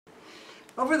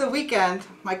Over the weekend,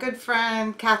 my good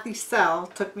friend Kathy Sell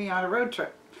took me on a road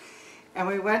trip. And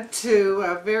we went to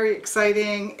a very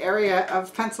exciting area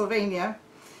of Pennsylvania.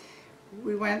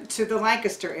 We went to the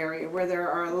Lancaster area where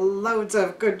there are loads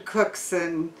of good cooks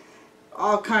and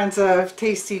all kinds of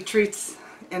tasty treats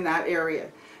in that area.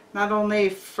 Not only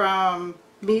from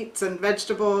meats and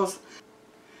vegetables,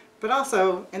 but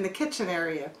also in the kitchen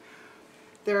area.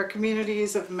 There are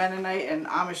communities of Mennonite and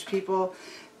Amish people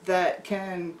that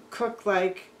can cook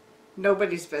like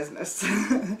nobody's business.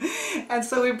 And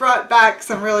so we brought back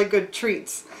some really good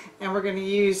treats, and we're going to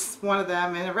use one of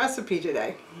them in a recipe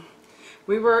today.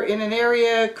 We were in an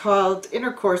area called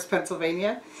Intercourse,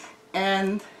 Pennsylvania,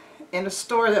 and in a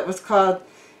store that was called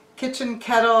Kitchen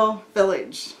Kettle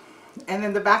Village. And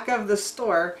in the back of the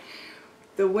store,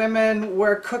 the women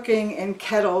were cooking in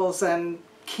kettles and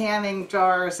canning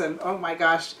jars and oh my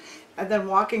gosh. And then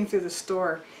walking through the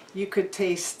store, you could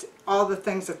taste all the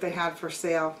things that they had for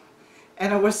sale.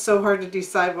 And it was so hard to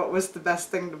decide what was the best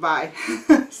thing to buy.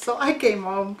 So I came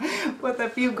home with a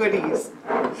few goodies.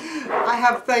 I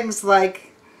have things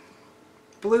like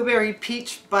blueberry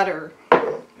peach butter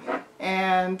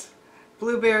and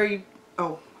blueberry,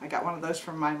 oh, I got one of those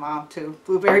from my mom too,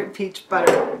 blueberry peach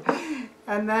butter.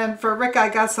 And then for Rick I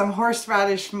got some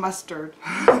horseradish mustard.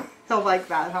 He'll like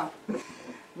that, huh?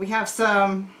 We have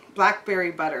some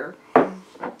blackberry butter.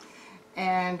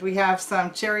 And we have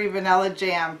some cherry vanilla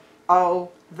jam.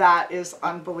 Oh, that is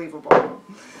unbelievable.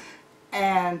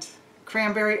 And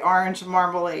cranberry orange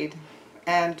marmalade.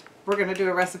 And we're going to do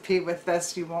a recipe with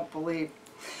this you won't believe.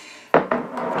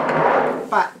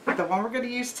 But the one we're going to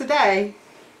use today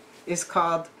is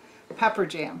called pepper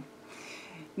jam.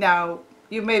 Now,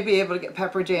 you may be able to get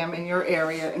pepper jam in your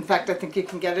area. In fact, I think you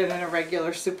can get it in a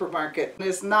regular supermarket.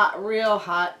 It's not real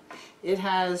hot. It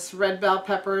has red bell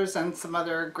peppers and some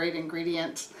other great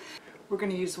ingredients. We're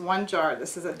going to use one jar.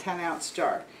 This is a 10-ounce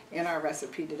jar in our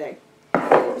recipe today.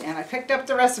 And I picked up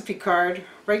the recipe card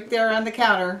right there on the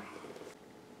counter.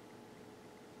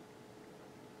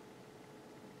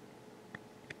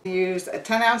 Use a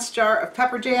 10-ounce jar of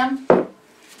pepper jam.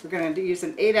 We're going to use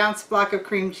an 8-ounce block of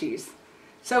cream cheese.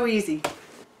 So easy.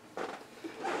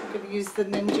 I'm going to use the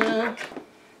Ninja.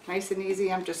 Nice and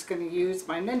easy. I'm just going to use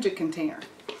my Ninja container.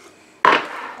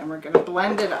 And we're going to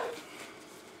blend it up.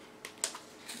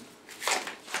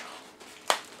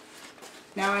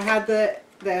 Now I had the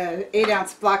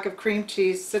 8-ounce block of cream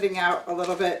cheese sitting out a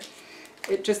little bit.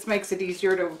 It just makes it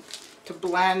easier to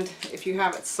blend if you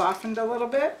have it softened a little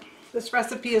bit. This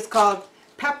recipe is called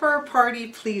Pepper Party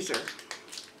Pleaser.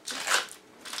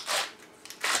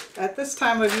 At this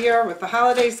time of year, with the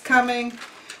holidays coming,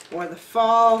 or the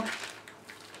fall,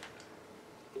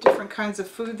 different kinds of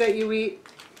food that you eat,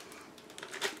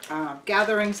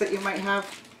 gatherings that you might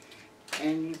have,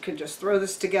 and you can just throw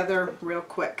this together real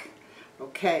quick.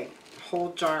 Okay,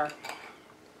 whole jar.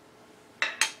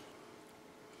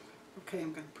 Okay,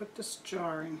 I'm going to put this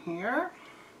jar in here.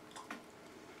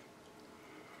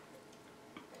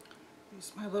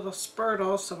 Use my little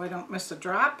spurtle so I don't miss a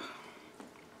drop.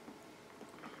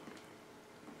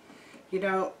 You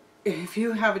know, if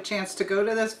you have a chance to go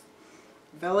to this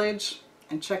village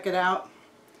and check it out,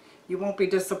 you won't be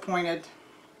disappointed.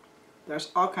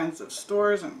 There's all kinds of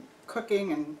stores and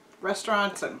cooking and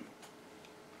restaurants and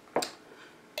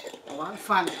a lot of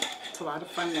fun. It's a lot of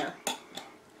fun there.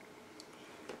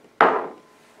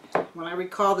 When I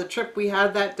recall the trip we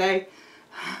had that day,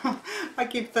 I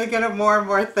keep thinking of more and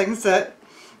more things that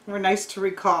were nice to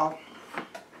recall.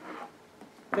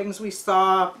 Things we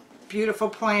saw, beautiful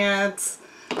plants,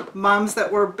 mums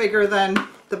that were bigger than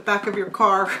the back of your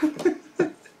car.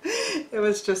 It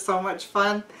was just so much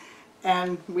fun,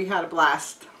 and we had a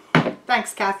blast.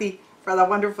 Thanks, Kathy, for the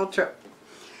wonderful trip.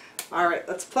 All right,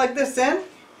 let's plug this in.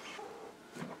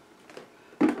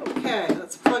 Okay,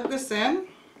 let's plug this in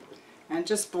and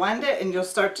just blend it, and you'll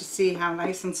start to see how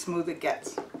nice and smooth it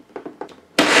gets.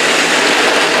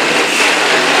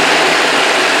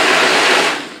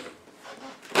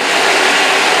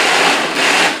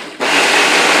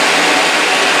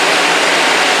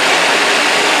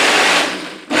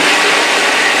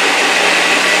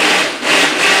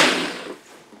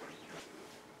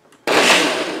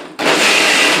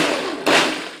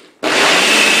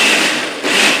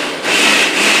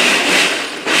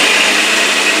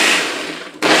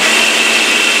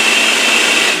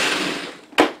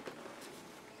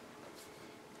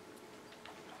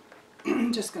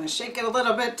 Just going to shake it a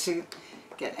little bit to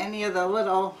get any of the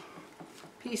little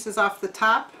pieces off the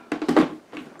top.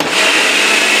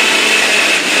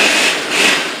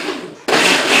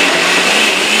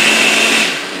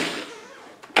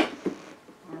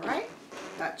 Alright,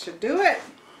 that should do it.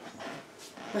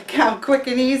 Look how quick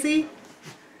and easy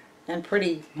and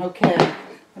pretty. Okay,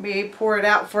 let me pour it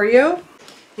out for you.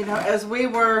 You know, as we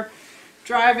were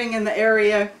driving in the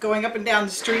area, going up and down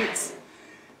the streets,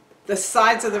 the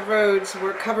sides of the roads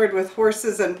were covered with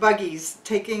horses and buggies,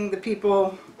 taking the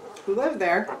people who live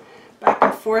there back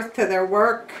and forth to their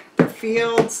work, their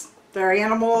fields, their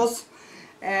animals,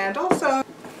 and also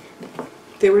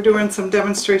they were doing some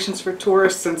demonstrations for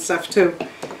tourists and stuff too.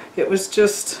 It was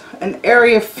just an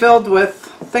area filled with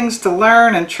things to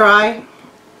learn and try.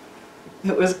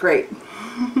 It was great.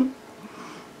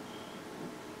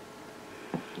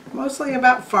 Mostly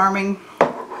about farming,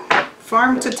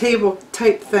 farm to table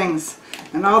type things,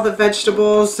 and all the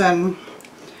vegetables, and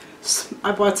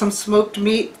I bought some smoked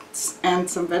meats and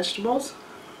some vegetables.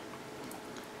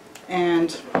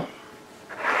 And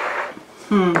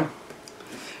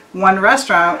one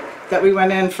restaurant that we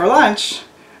went in for lunch,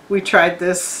 we tried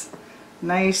this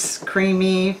nice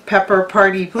creamy pepper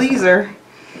party pleaser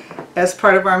as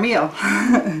part of our meal.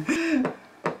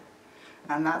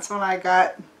 And that's when I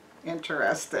got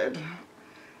interested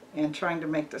in trying to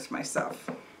make this myself.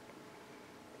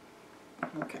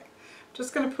 Okay,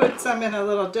 just going to put some in a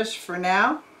little dish for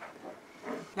now.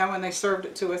 Now when they served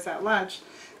it to us at lunch,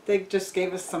 they just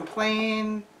gave us some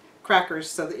plain crackers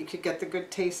so that you could get the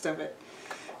good taste of it.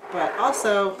 But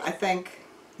also, I think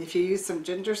if you use some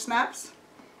ginger snaps,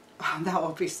 that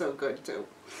will be so good too.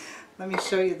 Let me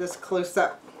show you this close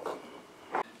up.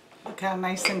 Look how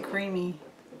nice and creamy.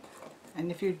 And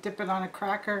if you dip it on a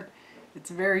cracker, it's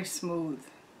very smooth.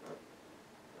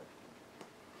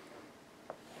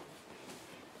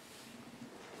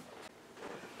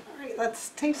 Alright, let's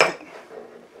taste it.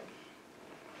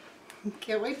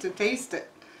 Can't wait to taste it.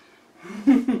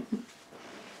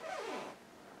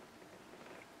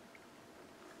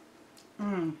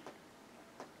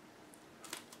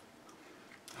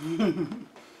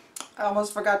 I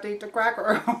almost forgot to eat the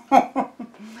cracker.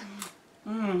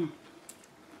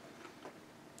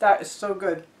 That is so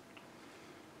good.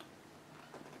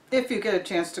 If you get a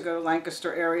chance to go to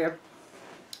Lancaster area,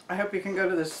 I hope you can go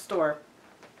to this store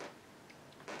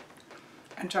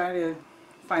and try to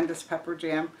find this pepper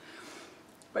jam.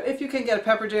 But if you can get a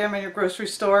pepper jam in your grocery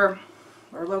store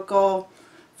or local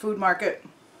food market,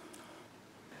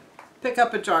 pick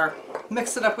up a jar,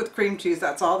 mix it up with cream cheese.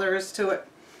 That's all there is to it.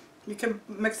 You can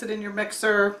mix it in your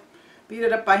mixer, beat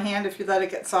it up by hand if you let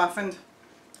it get softened.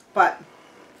 But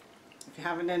if you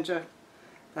have a Ninja,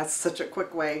 that's such a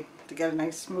quick way to get a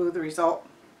nice smooth result.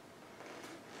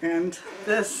 And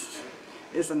this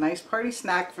is a nice party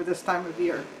snack for this time of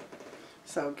year.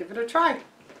 So give it a try.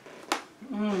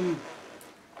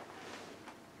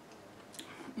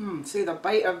 See the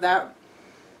bite of that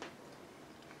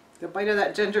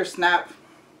ginger snap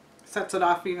sets it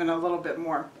off even a little bit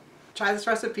more. Try this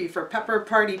recipe for pepper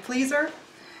party pleaser.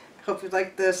 Hope you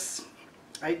like this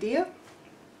idea.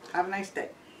 Have a nice day.